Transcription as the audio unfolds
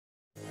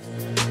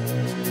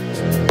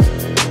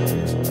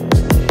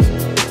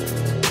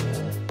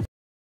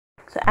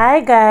So hi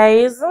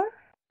guys,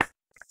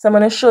 so I'm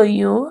going to show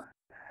you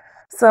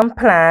some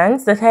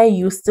plants that I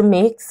used to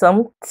make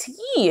some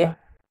tea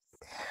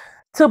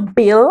to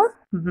build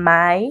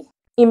my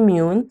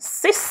immune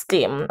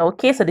system.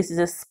 Okay, so this is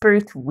a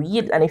spirit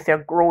weed, and if you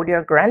grow with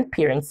your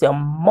grandparents, you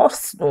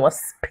must know a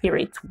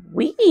spirit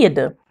weed.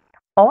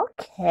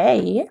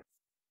 Okay,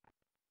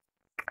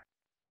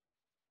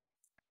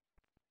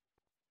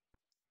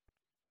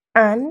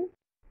 and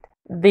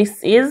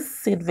this is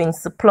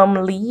Sylvan's plum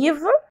leaf.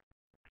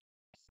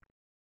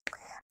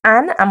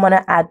 And I'm going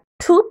to add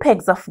 2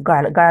 pegs of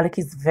garlic. Garlic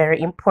is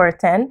very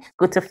important,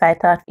 good to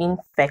fight off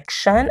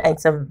infection, and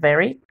it's a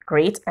very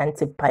great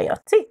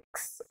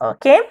antibiotics.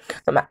 Okay,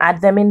 so I'm going to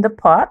add them in the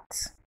pot.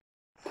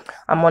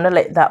 I'm going to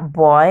let that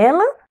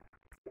boil.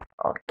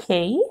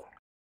 Okay,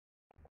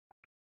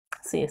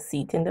 so you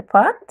see it in the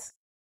pot.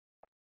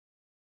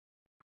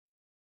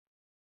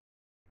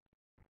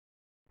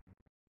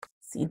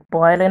 See it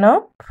boiling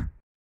up.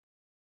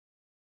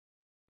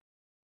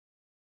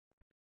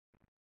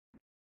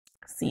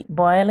 See it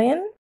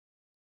boiling.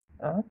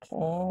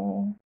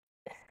 Okay,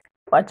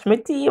 watch my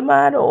tea,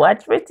 man.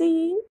 Watch my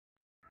tea.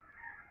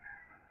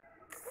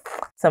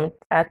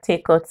 I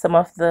take out some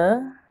of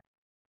the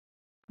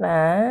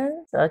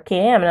plants.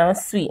 Okay, I'm gonna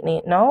sweeten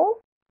it now.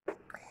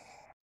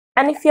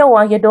 And if you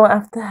want, you don't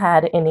have to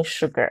add any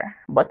sugar,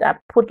 but I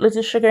put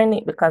little sugar in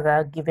it because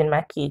I'm giving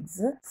my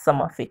kids some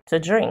of it to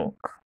drink.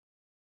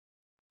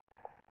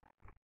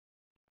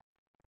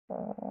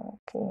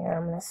 Okay,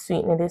 I'm gonna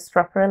sweeten this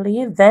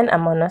properly, then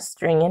I'm gonna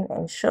string it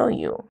and show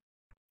you.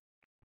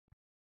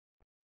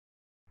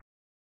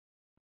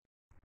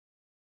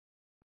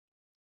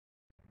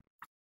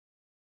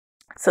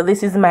 So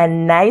this is my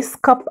nice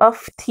cup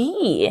of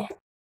tea.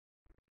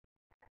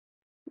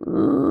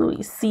 Ooh,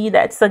 you see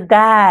that? So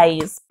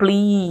guys,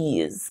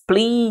 please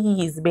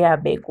be a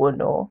big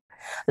one.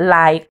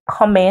 Like,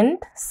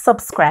 comment,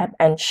 subscribe,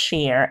 and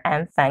share.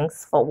 And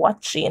thanks for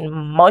watching.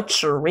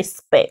 Much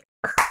respect.